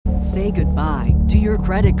Say goodbye to your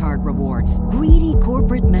credit card rewards. Greedy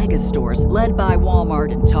corporate mega stores, led by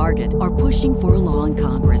Walmart and Target, are pushing for a law in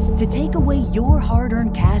Congress to take away your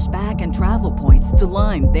hard-earned cash back and travel points to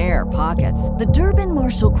line their pockets. The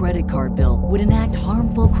Durbin-Marshall credit card bill would enact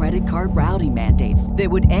harmful credit card routing mandates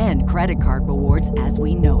that would end credit card rewards as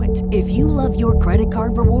we know it. If you love your credit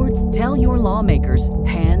card rewards, tell your lawmakers,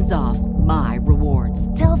 hands off my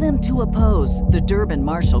rewards. Tell them to oppose the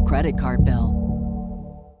Durbin-Marshall credit card bill.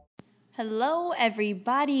 Hello,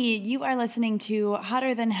 everybody. You are listening to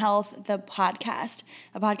Hotter Than Health, the podcast,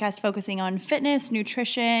 a podcast focusing on fitness,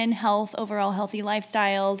 nutrition, health, overall healthy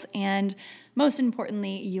lifestyles, and most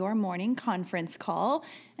importantly, your morning conference call.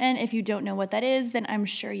 And if you don't know what that is, then I'm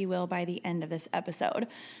sure you will by the end of this episode.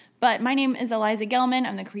 But my name is Eliza Gelman.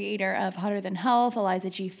 I'm the creator of Hotter Than Health,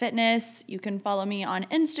 Eliza G Fitness. You can follow me on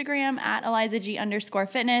Instagram at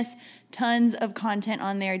ElizaG_fitness. Tons of content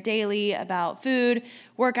on there daily about food,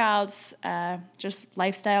 workouts, just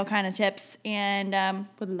lifestyle kind of tips, and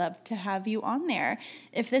would love to have you on there.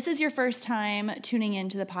 If this is your first time tuning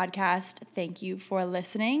into the podcast, thank you for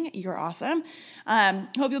listening. You're awesome.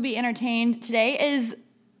 Hope you'll be entertained.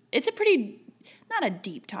 It's a pretty, not a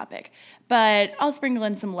deep topic, but I'll sprinkle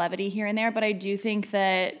in some levity here and there. But I do think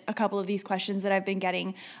that a couple of these questions that I've been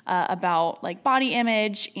getting about like body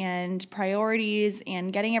image and priorities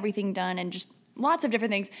and getting everything done and just lots of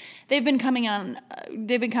different things, they've been coming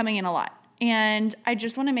in a lot. And I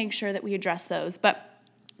just want to make sure that we address those. But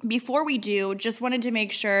before we do, just wanted to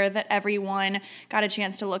make sure that everyone got a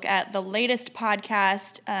chance to look at the latest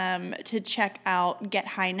podcast to check out Get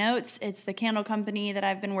High Notes. It's the candle company that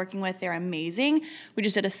I've been working with. They're amazing. We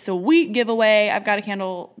just did a sweet giveaway. I've got a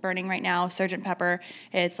candle burning right now, Sgt. Pepper.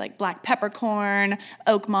 It's like black peppercorn,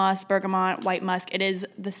 oak moss, bergamot, white musk. It is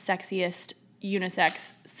the sexiest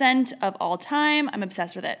unisex scent of all time. I'm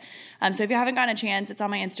obsessed with it. So if you haven't gotten a chance, it's on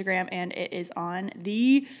my Instagram and it is on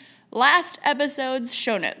the last episode's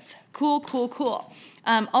show notes. Cool.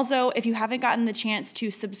 Also, if you haven't gotten the chance to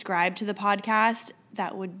subscribe to the podcast,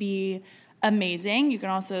 that would be amazing. You can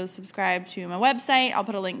also subscribe to my website. I'll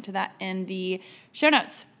put a link to that in the show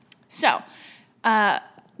notes. So,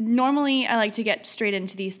 normally I like to get straight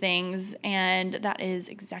into these things, and that is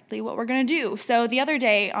exactly what we're going to do. So the other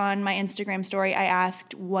day on my Instagram story, I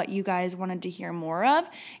asked what you guys wanted to hear more of,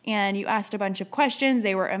 and you asked a bunch of questions.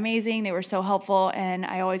 They were amazing. They were so helpful, and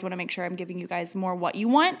I always want to make sure I'm giving you guys more what you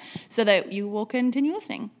want so that you will continue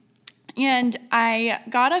listening. And I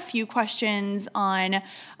got a few questions on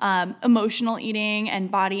emotional eating and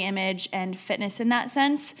body image and fitness in that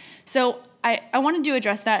sense. So I wanted to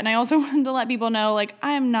address that, and I also wanted to let people know, like,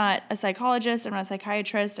 I am not a psychologist, I'm not a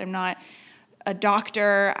psychiatrist, I'm not a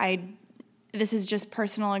doctor. This is just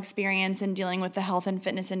personal experience in dealing with the health and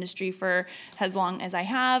fitness industry for as long as I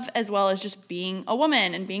have, as well as just being a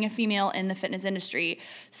woman and being a female in the fitness industry.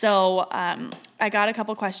 So I got a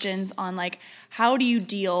couple questions on, like, how do you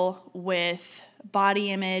deal with body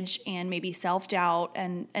image and maybe self-doubt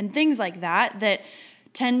and things like that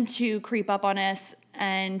tend to creep up on us.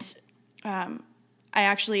 And I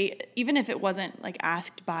actually, even if it wasn't like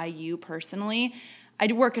asked by you personally, I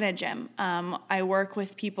do work in a gym. I work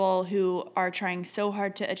with people who are trying so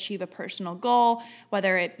hard to achieve a personal goal,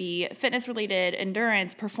 whether it be fitness related,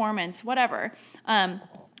 endurance, performance, whatever.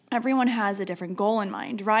 Everyone has a different goal in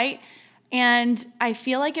mind, right? And I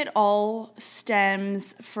feel like it all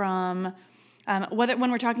stems from when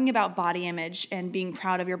we're talking about body image and being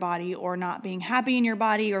proud of your body or not being happy in your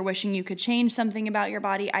body or wishing you could change something about your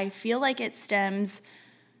body, I feel like it stems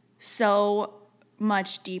so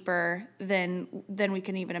much deeper than we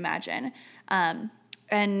can even imagine.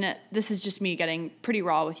 And this is just me getting pretty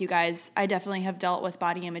raw with you guys. I definitely have dealt with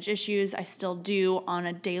body image issues. I still do on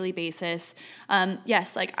a daily basis.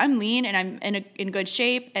 Yes, like I'm lean and I'm in good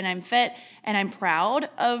shape and I'm fit and I'm proud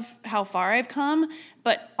of how far I've come.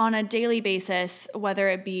 But on a daily basis, whether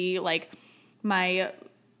it be like my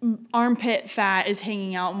armpit fat is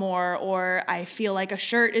hanging out more, or I feel like a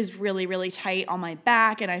shirt is really, really tight on my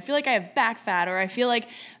back and I feel like I have back fat, or I feel like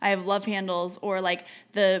I have love handles, or like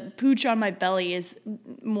the pooch on my belly is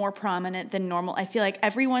more prominent than normal. I feel like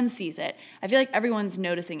everyone sees it. I feel like everyone's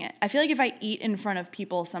noticing it. I feel like if I eat in front of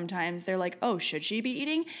people sometimes, they're like, oh, should she be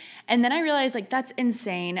eating? And then I realize, like, that's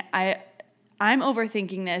insane. I'm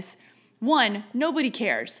overthinking this. One, nobody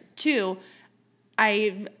cares. Two,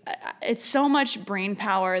 it's so much brain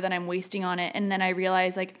power that I'm wasting on it. And then I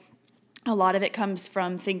realize, like, a lot of it comes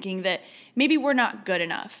from thinking that maybe we're not good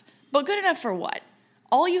enough. But good enough for what?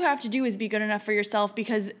 All you have to do is be good enough for yourself,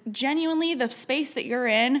 because genuinely the space that you're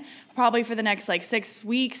in, probably for the next like 6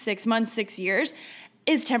 weeks, 6 months, 6 years,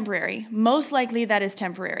 is temporary. Most likely that is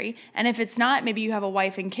temporary. And if it's not, maybe you have a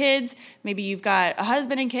wife and kids, maybe you've got a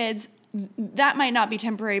husband and kids, that might not be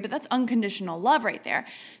temporary, but that's unconditional love right there.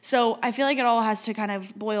 So I feel like it all has to kind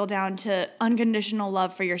of boil down to unconditional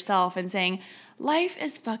love for yourself and saying, life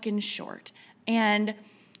is fucking short. And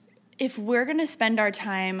if we're going to spend our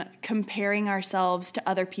time comparing ourselves to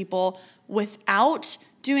other people without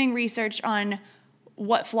doing research on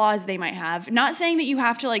what flaws they might have, not saying that you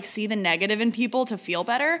have to like see the negative in people to feel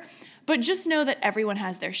better, but just know that everyone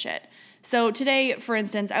has their shit. So today, for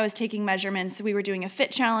instance, I was taking measurements. We were doing a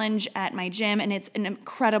fit challenge at my gym, and it's an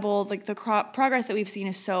incredible, like the progress that we've seen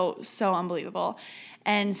is so unbelievable.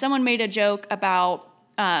 And someone made a joke about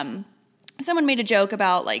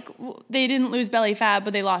like they didn't lose belly fat,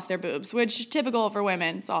 but they lost their boobs, which typical for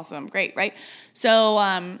women. It's awesome. Great, right? So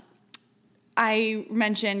I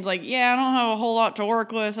mentioned like, yeah, I don't have a whole lot to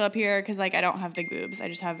work with up here because like I don't have big boobs. I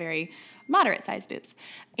just have very moderate sized boobs.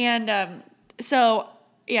 And so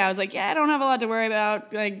yeah, I was like, yeah, I don't have a lot to worry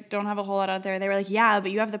about. Like, don't have a whole lot out there. They were like, yeah,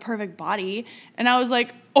 but you have the perfect body. And I was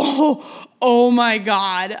like, oh my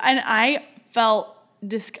God. And I felt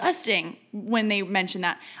disgusting when they mentioned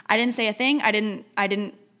that. I didn't say a thing. I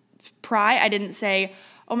didn't pry. I didn't say,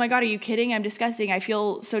 oh my God, are you kidding? I'm disgusting. I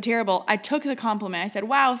feel so terrible. I took the compliment. I said,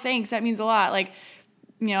 wow, thanks. That means a lot. Like,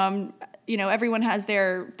 everyone has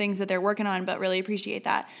their things that they're working on, but really appreciate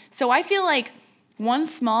that. So I feel like one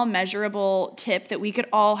small measurable tip that we could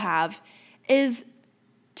all have is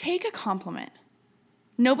take a compliment.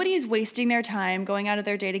 Nobody is wasting their time going out of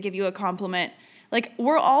their day to give you a compliment. Like,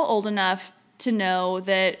 we're all old enough to know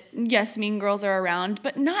that, yes, mean girls are around,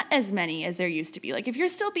 but not as many as there used to be. Like, if you're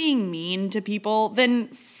still being mean to people, then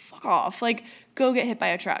fuck off. Like, go get hit by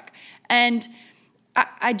a truck. And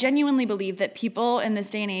I genuinely believe that people in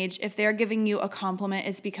this day and age, if they're giving you a compliment,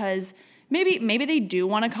 it's because maybe they do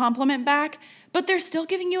want a compliment back, but they're still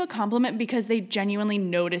giving you a compliment because they genuinely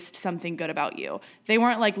noticed something good about you. They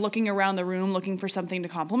weren't like looking around the room looking for something to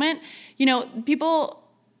compliment. People,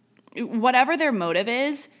 whatever their motive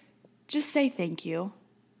is, just say thank you.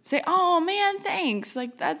 Say, oh man, thanks.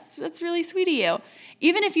 Like that's really sweet of you.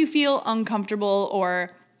 Even if you feel uncomfortable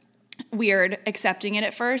or weird accepting it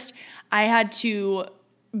at first, I had to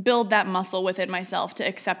build that muscle within myself to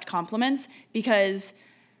accept compliments because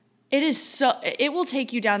it will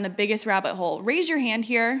take you down the biggest rabbit hole. Raise your hand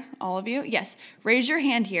here, all of you. Yes, raise your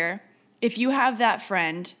hand here if you have that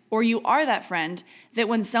friend or you are that friend that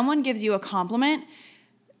when someone gives you a compliment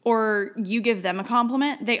or you give them a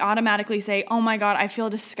compliment, they automatically say, oh my God, I feel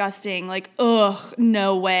disgusting. Like, ugh,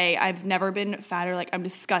 no way. I've never been fatter. Like, I'm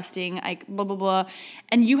disgusting. Like, blah, blah, blah.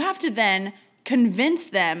 And you have to then convince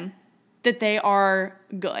them that they are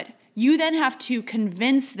good. You then have to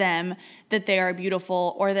convince them that they are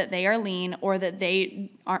beautiful or that they are lean or that they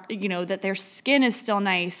are, that their skin is still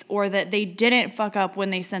nice or that they didn't fuck up when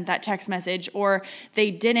they sent that text message or they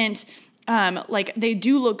didn't, they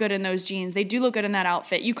do look good in those jeans. They do look good in that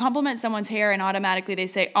outfit. You compliment someone's hair and automatically they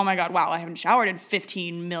say, oh my God, wow, I haven't showered in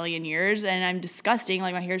 15 million years and I'm disgusting.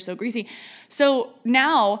 Like my hair is so greasy. So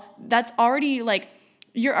now that's already like,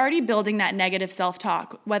 you're already building that negative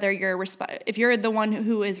self-talk, whether if you're the one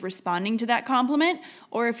who is responding to that compliment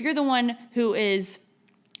or if you're the one who is,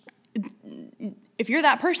 if you're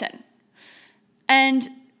that person. And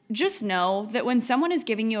just know that when someone is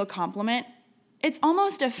giving you a compliment, it's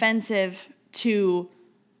almost offensive to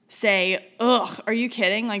say, ugh, are you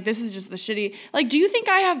kidding? Like, this is just the shitty, like, do you think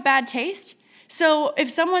I have bad taste? So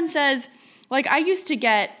if someone says, like, I used to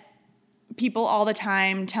get people all the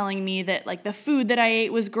time telling me that like the food that I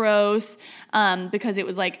ate was gross because it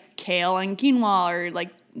was like kale and quinoa or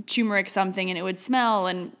like turmeric something and it would smell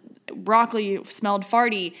and broccoli smelled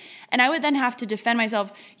farty. And I would then have to defend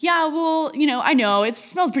myself. Yeah, well, I know it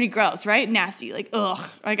smells pretty gross, right? Nasty. Like, ugh,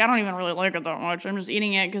 like I don't even really like it that much. I'm just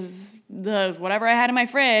eating it because the whatever I had in my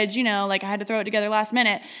fridge, like I had to throw it together last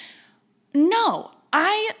minute. No,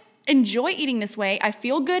 I enjoy eating this way. I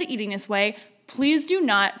feel good eating this way. Please do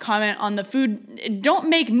not comment on the food. Don't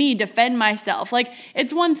make me defend myself. Like,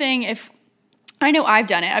 it's one thing if I know I've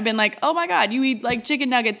done it. I've been like, oh my God, you eat like chicken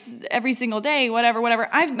nuggets every single day, whatever.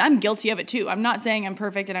 I'm guilty of it too. I'm not saying I'm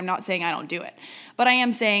perfect and I'm not saying I don't do it. But I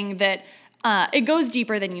am saying that it goes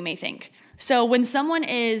deeper than you may think. So when someone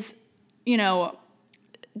is,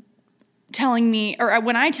 telling me, or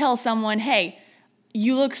when I tell someone, hey,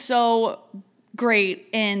 you look so great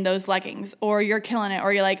in those leggings, or you're killing it,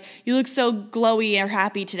 or you're like, you look so glowy or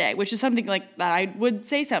happy today, which is something like that I would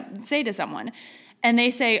say to someone. And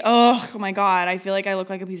they say, oh my God, I feel like I look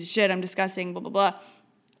like a piece of shit. I'm disgusting, blah, blah, blah.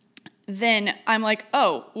 Then I'm like,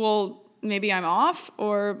 oh, well, maybe I'm off,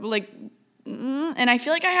 or like, and I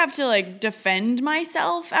feel like I have to like defend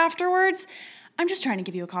myself afterwards. I'm just trying to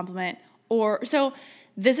give you a compliment. So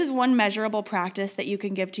this is one measurable practice that you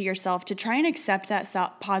can give to yourself to try and accept that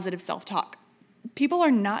positive self-talk. People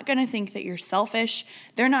are not going to think that you're selfish.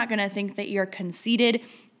 They're not going to think that you're conceited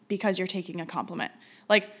because you're taking a compliment.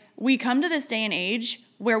 Like, we come to this day and age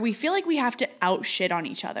where we feel like we have to outshit on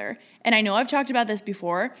each other. And I know I've talked about this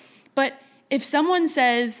before, but if someone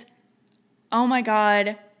says, oh my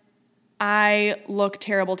God, I look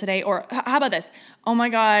terrible today, or how about this? Oh my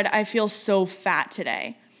God, I feel so fat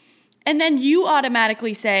today. And then you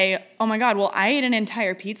automatically say, oh my God, well, I ate an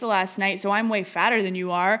entire pizza last night, so I'm way fatter than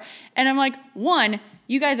you are. And I'm like, one,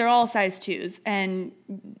 you guys are all size 2s and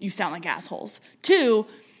you sound like assholes. 2,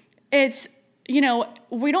 it's,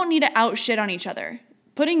 we don't need to outshit on each other.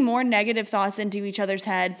 Putting more negative thoughts into each other's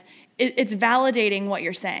heads, it's validating what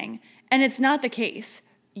you're saying. And it's not the case.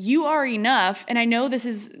 You are enough, and I know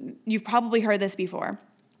you've probably heard this before,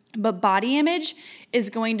 but body image is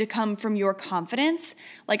going to come from your confidence.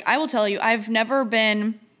 Like, I will tell you, I've never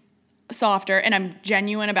been softer, and I'm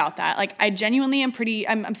genuine about that. Like, I genuinely am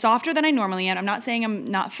I'm softer than I normally am. I'm not saying I'm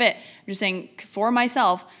not fit. I'm just saying for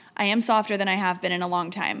myself, I am softer than I have been in a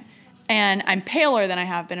long time. And I'm paler than I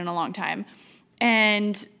have been in a long time.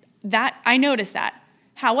 And that, I noticed that.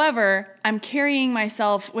 However, I'm carrying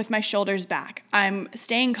myself with my shoulders back. I'm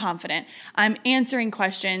staying confident. I'm answering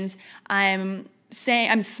questions. I'm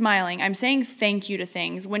smiling. I'm saying thank you to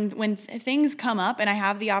things. When things come up and I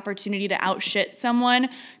have the opportunity to outshit someone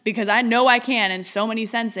because I know I can in so many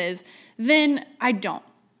senses, then I don't.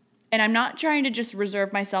 And I'm not trying to just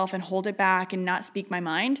reserve myself and hold it back and not speak my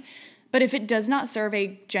mind. But if it does not serve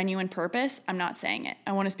a genuine purpose, I'm not saying it.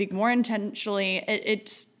 I want to speak more intentionally.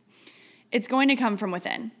 It's going to come from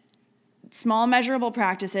within. Small measurable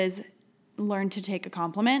practices, learn to take a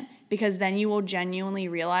compliment, because then you will genuinely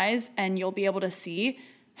realize and you'll be able to see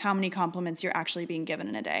how many compliments you're actually being given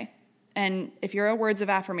in a day. And if you're a words of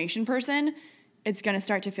affirmation person, it's going to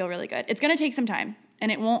start to feel really good. It's going to take some time,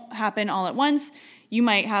 and it won't happen all at once. You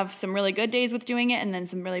might have some really good days with doing it and then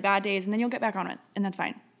some really bad days, and then you'll get back on it, and that's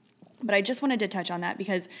fine. But I just wanted to touch on that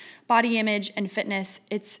because body image and fitness,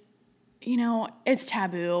 it's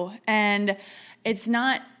taboo, and it's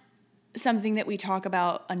not something that we talk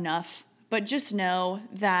about enough. But just know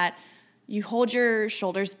that you hold your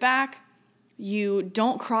shoulders back. You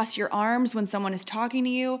don't cross your arms when someone is talking to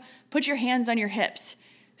you. Put your hands on your hips.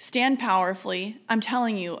 Stand powerfully. I'm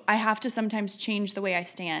telling you, I have to sometimes change the way I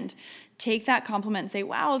stand. Take that compliment and say,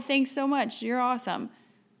 wow, thanks so much. You're awesome.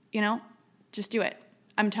 Just do it.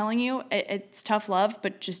 I'm telling you, it's tough love,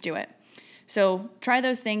 but just do it. So try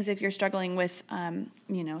those things if you're struggling with,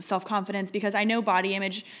 self-confidence, because I know body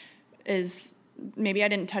image is, maybe I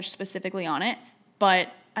didn't touch specifically on it, but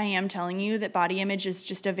I am telling you that body image is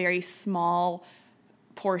just a very small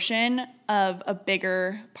portion of a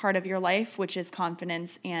bigger part of your life, which is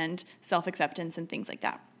confidence and self-acceptance and things like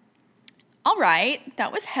that. All right,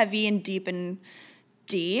 that was heavy and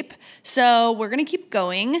deep. So we're going to keep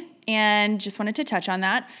going, and just wanted to touch on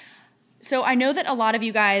that. So I know that a lot of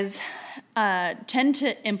you guys tend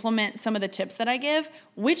to implement some of the tips that I give,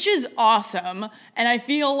 which is awesome, and I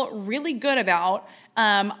feel really good about.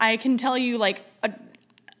 I can tell you,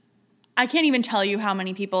 I can't even tell you how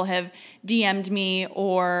many people have DM'd me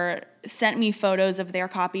or sent me photos of their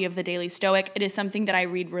copy of the Daily Stoic. It is something that I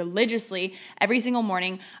read religiously every single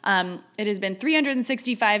morning. It has been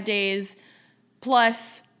 365 days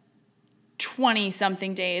plus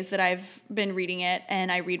 20-something days that I've been reading it,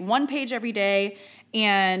 and I read one page every day.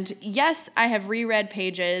 And yes, I have reread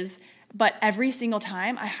pages, but every single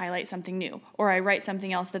time I highlight something new, or I write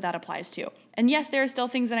something else that applies to. And yes, there are still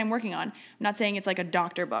things that I'm working on. I'm not saying it's like a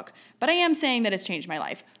doctor book, but I am saying that it's changed my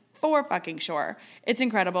life for fucking sure. It's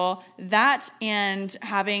incredible. That and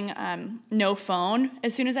having no phone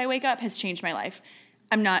as soon as I wake up has changed my life.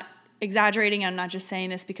 I'm not exaggerating. I'm not just saying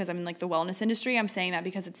this because I'm in the wellness industry. I'm saying that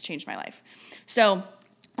because it's changed my life. So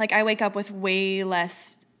I wake up with way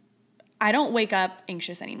less, I don't wake up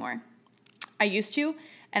anxious anymore. I used to,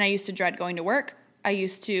 and I used to dread going to work. I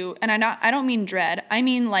used to, and I don't mean dread. I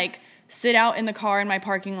mean sit out in the car in my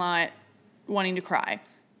parking lot wanting to cry.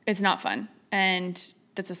 It's not fun. And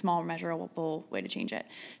that's a small measurable way to change it.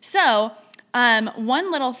 So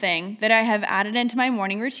one little thing that I have added into my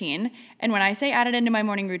morning routine, and when I say added into my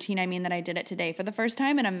morning routine, I mean that I did it today for the first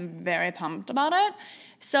time, and I'm very pumped about it.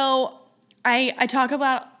 So I talk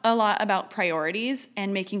about a lot about priorities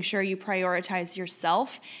and making sure you prioritize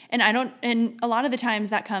yourself. And a lot of the times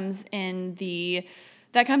that comes in the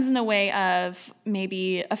that comes in the way of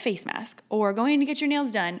maybe a face mask or going to get your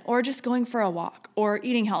nails done or just going for a walk or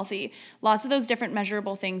eating healthy. Lots of those different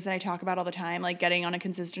measurable things that I talk about all the time, like getting on a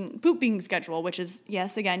consistent pooping schedule, which is,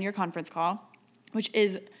 yes, again, your conference call, which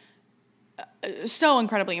is so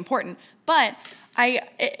incredibly important. But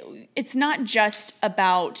it's not just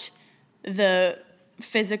about the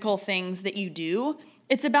physical things that you do.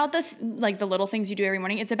 It's about the little things you do every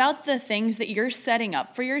morning. It's about the things that you're setting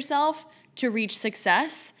up for yourself to reach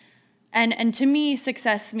success. And to me,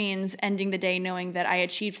 success means ending the day knowing that I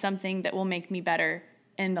achieved something that will make me better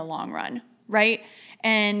in the long run, right?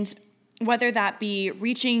 And whether that be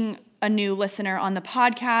reaching a new listener on the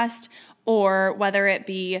podcast, or whether it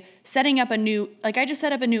be setting up I just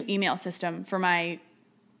set up a new email system for my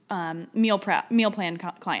meal plan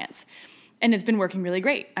clients. And it's been working really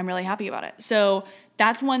great. I'm really happy about it. So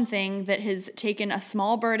that's one thing that has taken a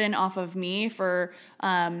small burden off of me for,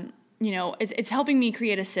 it's helping me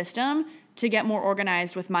create a system to get more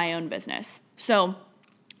organized with my own business. So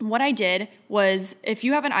what I did was, if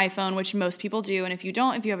you have an iPhone, which most people do, and if you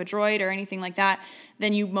don't, if you have a Droid or anything like that,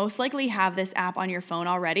 then you most likely have this app on your phone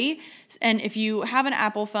already. And if you have an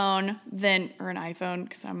Apple phone, or an iPhone,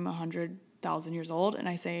 because I'm 100,000 years old and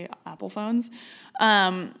I say Apple phones,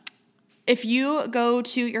 if you go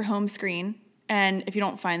to your home screen, and if you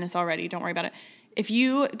don't find this already, don't worry about it. If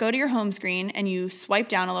you go to your home screen and you swipe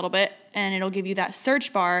down a little bit and it'll give you that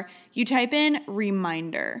search bar, you type in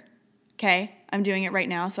reminder. Okay, I'm doing it right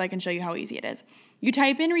now so I can show you how easy it is. You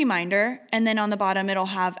type in reminder, and then on the bottom it'll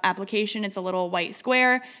have application. It's a little white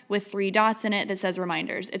square with 3 dots in it that says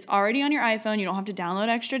reminders. It's already on your iPhone. You don't have to download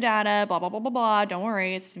extra data, blah, blah, blah, blah, blah. Don't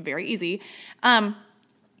worry, it's very easy. And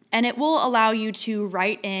it will allow you to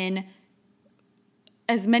write in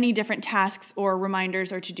as many different tasks or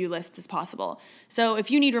reminders or to-do lists as possible. So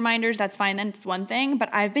if you need reminders, that's fine, then it's one thing,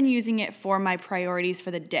 but I've been using it for my priorities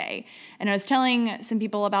for the day. And I was telling some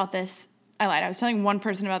people about this. I lied. I was telling one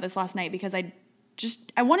person about this last night because I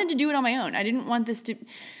wanted to do it on my own. I just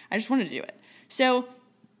wanted to do it. So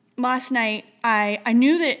last night, I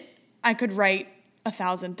knew that I could write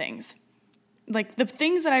 1,000 things. Like, the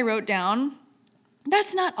things that I wrote down,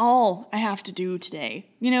 that's not all I have to do today.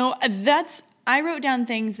 I wrote down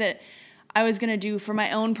things that I was going to do for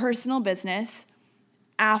my own personal business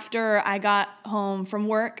after I got home from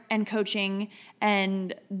work and coaching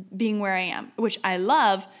and being where I am, which I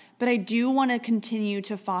love, but I do want to continue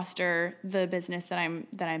to foster the business that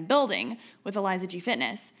I'm building with Eliza G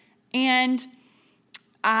Fitness. And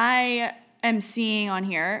I am seeing on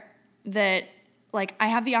here that I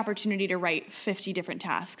have the opportunity to write 50 different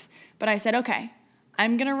tasks, but I said, okay,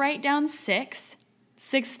 I'm going to write down six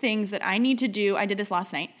things that I need to do. I did this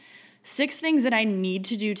last night. 6 things that I need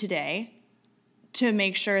to do today to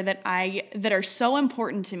make sure that are so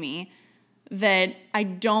important to me that I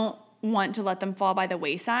don't want to let them fall by the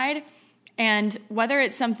wayside. And if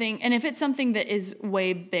it's something that is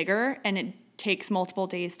way bigger and it takes multiple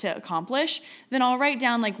days to accomplish, then I'll write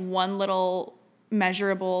down one little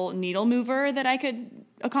measurable needle mover that I could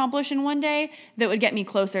accomplish in one day that would get me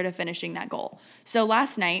closer to finishing that goal. So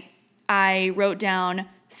last night, I wrote down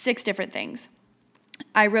 6 different things.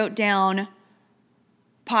 I wrote down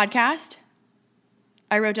podcast.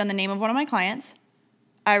 I wrote down the name of one of my clients.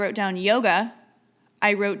 I wrote down yoga.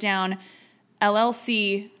 I wrote down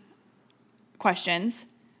LLC questions.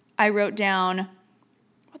 I wrote down,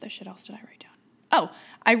 what the shit else did I write down? Oh,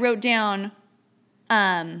 I wrote down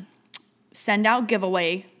send out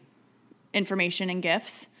giveaway information and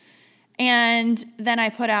gifts. And then I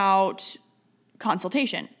put out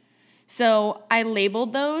consultation. So I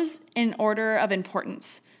labeled those in order of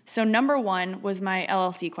importance. So number 1 was my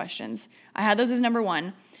LLC questions. I had those as number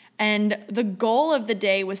 1. And the goal of the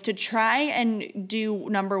day was to try and do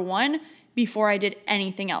number 1 before I did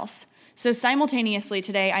anything else. So simultaneously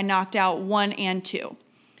today, I knocked out 1 and 2.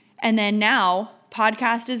 And then now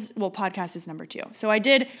podcast is number 2. So I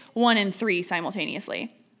did 1 and 3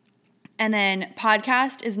 simultaneously. And then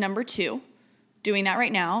podcast is number 2, doing that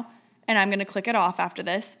right now. And I'm going to click it off after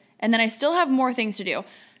this. And then I still have more things to do.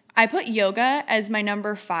 I put yoga as my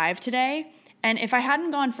number 5 today. And if I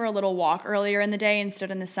hadn't gone for a little walk earlier in the day and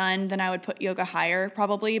stood in the sun, then I would put yoga higher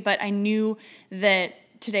probably. But I knew that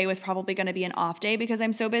today was probably going to be an off day because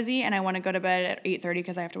I'm so busy and I want to go to bed at 8:30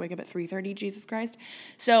 because I have to wake up at 3:30, Jesus Christ.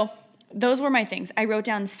 So those were my things. I wrote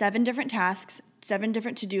down 7 different tasks, 7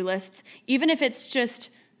 different to-do lists, even if it's just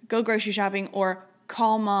go grocery shopping or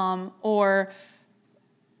call mom or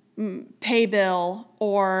pay bill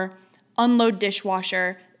or unload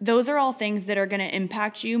dishwasher. Those are all things that are going to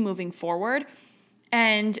impact you moving forward.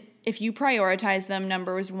 And if you prioritize them,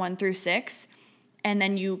 numbers 1 through 6, and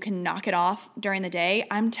then you can knock it off during the day,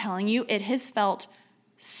 I'm telling you, it has felt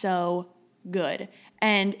so good.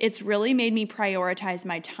 And it's really made me prioritize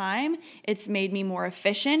my time. It's made me more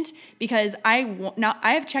efficient because I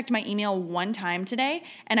have checked my email one time today,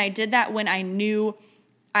 and I did that when I knew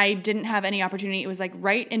I didn't have any opportunity. It was like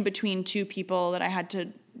right in between two people that I had to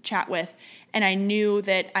chat with, and I knew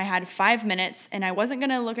that I had 5 minutes, and I wasn't going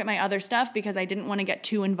to look at my other stuff because I didn't want to get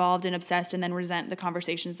too involved and obsessed and then resent the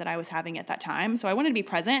conversations that I was having at that time. So I wanted to be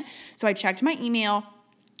present. So I checked my email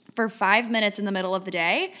for 5 minutes in the middle of the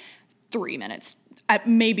day, 3 minutes,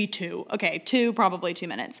 maybe 2. Okay, 2, probably 2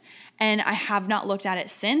 minutes. And I have not looked at it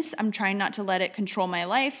since. I'm trying not to let it control my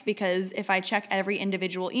life because if I check every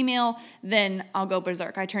individual email, then I'll go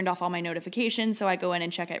berserk. I turned off all my notifications, so I go in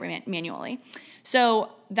and check it manually.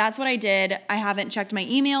 So that's what I did. I haven't checked my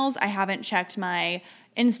emails. I haven't checked my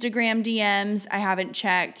Instagram DMs. I haven't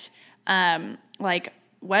checked like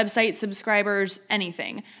website subscribers,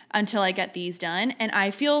 anything until I get these done. And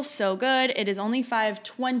I feel so good. It is only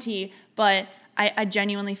 5:20, but I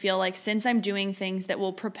genuinely feel like since I'm doing things that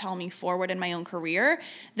will propel me forward in my own career,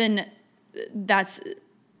 then that's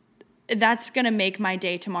going to make my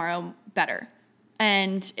day tomorrow better.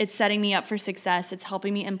 And it's setting me up for success. It's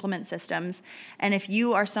helping me implement systems. And if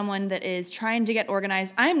you are someone that is trying to get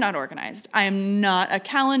organized, I am not organized. I am not a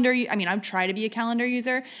calendar. I've tried to be a calendar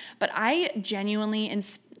user, but I genuinely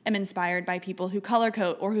am inspired by people who color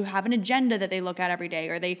code or who have an agenda that they look at every day,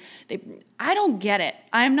 or I don't get it.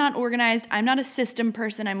 I'm not organized. I'm not a system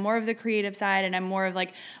person. I'm more of the creative side, and I'm more of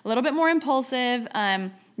like a little bit more impulsive.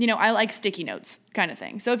 I like sticky notes kind of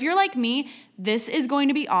thing. So if you're like me, this is going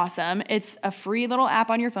to be awesome. It's a free little app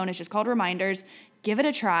on your phone. It's just called Reminders. Give it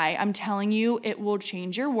a try. I'm telling you, it will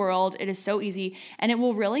change your world. It is so easy, and it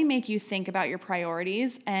will really make you think about your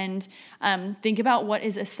priorities and think about what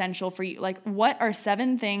is essential for you. Like, what are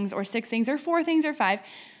 7 things or 6 things or 4 things or 5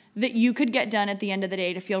 that you could get done at the end of the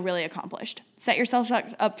day to feel really accomplished? Set yourself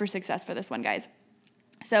up for success for this one, guys.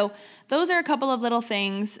 So those are a couple of little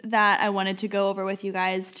things that I wanted to go over with you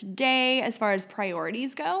guys today as far as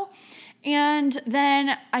priorities go. And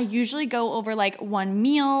then I usually go over like one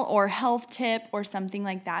meal or health tip or something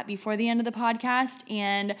like that before the end of the podcast.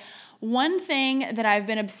 And one thing that I've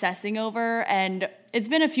been obsessing over, and it's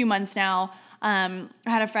been a few months now, I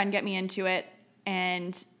had a friend get me into it,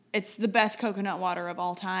 and it's the best coconut water of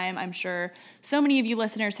all time. I'm sure so many of you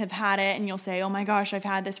listeners have had it, and you'll say, oh my gosh, I've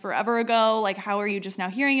had this forever ago. Like, how are you just now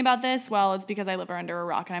hearing about this? Well, it's because I live under a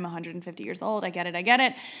rock and I'm 150 years old. I get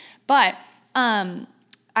it. But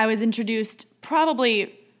I was introduced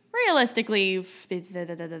probably realistically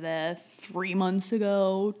 3 months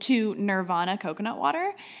ago to Nirvana coconut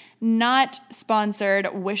water. Not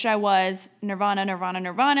sponsored. Wish I was.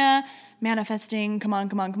 Nirvana. Manifesting. Come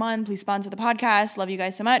on. Please sponsor the podcast. Love you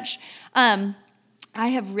guys so much. I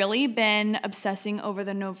have really been obsessing over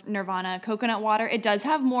the Nirvana coconut water. It does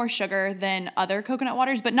have more sugar than other coconut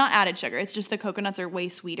waters, but not added sugar. It's just the coconuts are way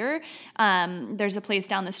sweeter. There's a place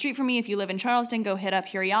down the street from me. If you live in Charleston, go hit up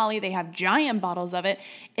Hiriali. They have giant bottles of it.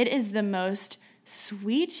 It is the most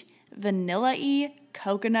sweet, vanilla-y,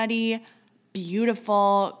 coconutty,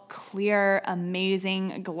 beautiful, clear,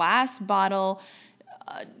 amazing glass bottle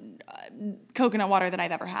coconut water that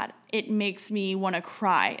I've ever had. It makes me want to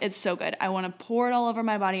cry. It's so good. I want to pour it all over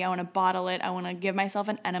my body. I want to bottle it. I want to give myself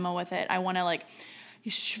an enema with it. I want to like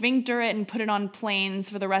sphincter it and put it on planes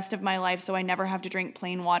for the rest of my life so I never have to drink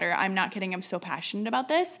plain water. I'm not kidding. I'm so passionate about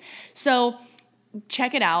this. So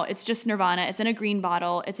check it out. It's just Nirvana. It's in a green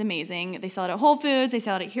bottle. It's amazing. They sell it at Whole Foods. They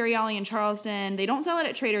sell it at Hiriali in Charleston. They don't sell it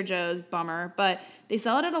at Trader Joe's, bummer, but they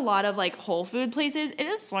sell it at a lot of like whole food places. It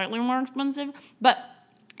is slightly more expensive, but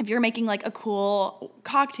if you're making like a cool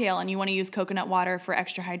cocktail and you want to use coconut water for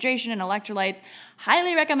extra hydration and electrolytes,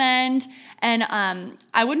 highly recommend. And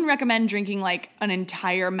I wouldn't recommend drinking like an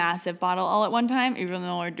entire massive bottle all at one time, even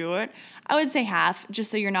though I do it. I would say half, just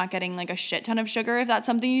so you're not getting like a shit ton of sugar if that's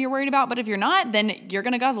something you're worried about. But if you're not, then you're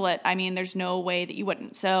going to guzzle it. I mean, there's no way that you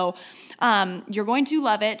wouldn't. So you're going to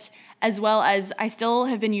love it. As well as I still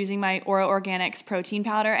have been using my Aura Organics protein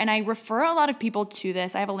powder, and I refer a lot of people to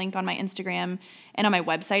this. I have a link on my Instagram and on my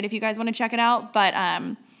website if you guys want to check it out. But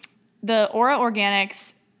the Aura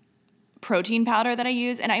Organics protein powder that I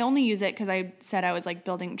use, and I only use it because I said I was like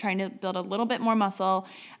trying to build a little bit more muscle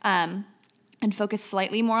and focus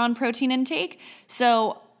slightly more on protein intake.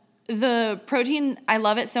 So the protein, I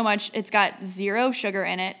love it so much. It's got 0 sugar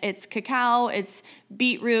in it. It's cacao, it's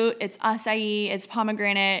beetroot, it's acai, it's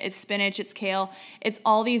pomegranate, it's spinach, it's kale. It's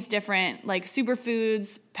all these different like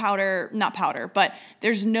superfoods, not powder, but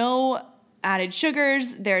there's no added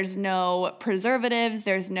sugars, there's no preservatives,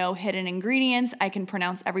 there's no hidden ingredients. I can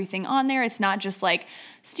pronounce everything on there. It's not just like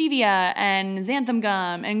stevia and xanthan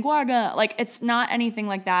gum and guar gum. Like, it's not anything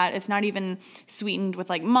like that. It's not even sweetened with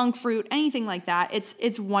like monk fruit, anything like that.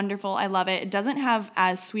 It's wonderful. I love it. It doesn't have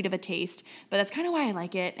as sweet of a taste, but that's kind of why I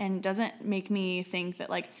like it, and doesn't make me think that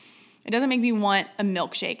like, it doesn't make me want a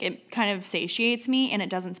milkshake. It kind of satiates me, and it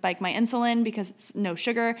doesn't spike my insulin because it's no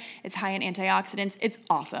sugar. It's high in antioxidants. It's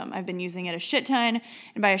awesome. I've been using it a shit ton,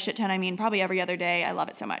 and by a shit ton, I mean probably every other day. I love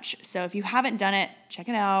it so much. So if you haven't done it, check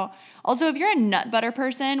it out. Also, if you're a nut butter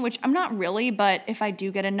person, which I'm not really, but if I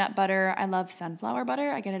do get a nut butter, I love sunflower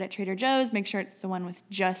butter. I get it at Trader Joe's. Make sure it's the one with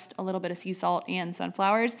just a little bit of sea salt and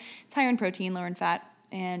sunflowers. It's higher in protein, lower in fat,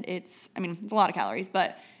 and it's a lot of calories,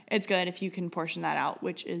 but it's good if you can portion that out,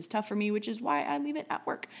 which is tough for me, which is why I leave it at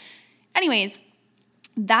work. Anyways,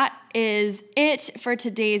 that is it for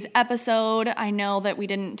today's episode. I know that we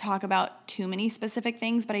didn't talk about too many specific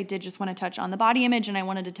things, but I did just want to touch on the body image, and I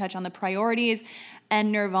wanted to touch on the priorities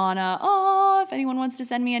and Nirvana. Oh, if anyone wants to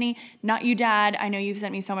send me any, not you, Dad. I know you've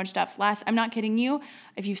sent me so much stuff. I'm not kidding you.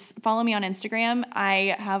 If you follow me on Instagram,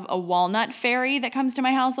 I have a walnut fairy that comes to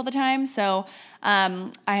my house all the time. So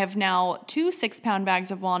I have now 2 6-pound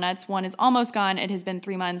bags of walnuts. One is almost gone. It has been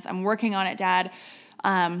 3 months. I'm working on it, Dad.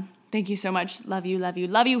 Thank you so much. Love you, love you,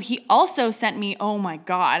 love you. He also sent me, oh my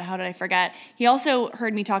God, how did I forget? He also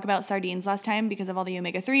heard me talk about sardines last time because of all the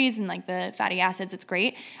omega-3s and like the fatty acids. It's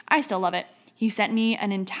great. I still love it. He sent me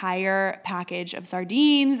an entire package of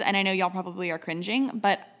sardines, and I know y'all probably are cringing,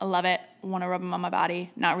 but I love it. Want to rub them on my body?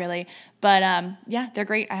 Not really. But yeah, they're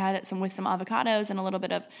great. I had it with some avocados and a little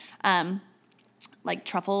bit of like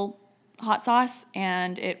truffle hot sauce,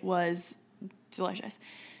 and it was delicious.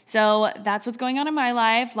 So that's what's going on in my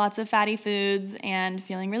life. Lots of fatty foods and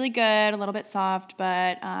feeling really good, a little bit soft,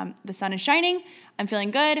 but the sun is shining. I'm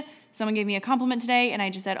feeling good. Someone gave me a compliment today, and I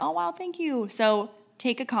just said, oh, wow, thank you. So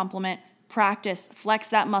take a compliment, practice, flex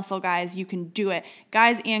that muscle, guys. You can do it.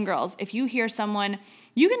 Guys and girls, if you hear someone,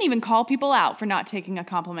 you can even call people out for not taking a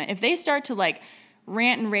compliment. If they start to like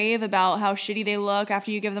rant and rave about how shitty they look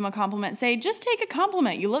after you give them a compliment, say, just take a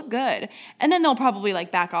compliment. You look good. And then they'll probably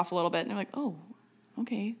like back off a little bit, and they're like, oh,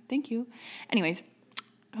 okay, thank you. Anyways,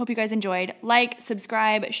 hope you guys enjoyed. Like,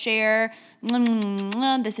 subscribe, share.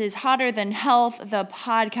 This is Hotter Than Health, the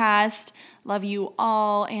podcast. Love you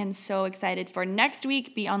all, and so excited for next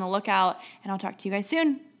week. Be on the lookout, and I'll talk to you guys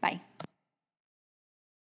soon. Bye.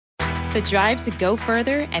 The drive to go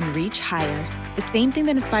further and reach higher. The same thing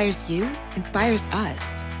that inspires you inspires us.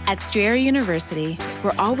 At Strayer University,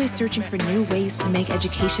 we're always searching for new ways to make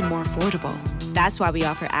education more affordable. That's why we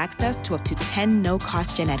offer access to up to 10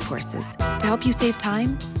 no-cost gen ed courses to help you save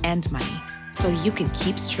time and money so you can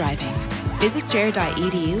keep striving. Visit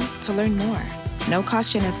strayer.edu to learn more.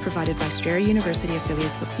 No-cost gen eds provided by Strayer University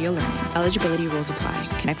affiliates Sophia Learning. Eligibility rules apply.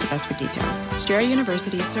 Connect with us for details. Strayer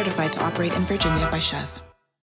University is certified to operate in Virginia by Chev.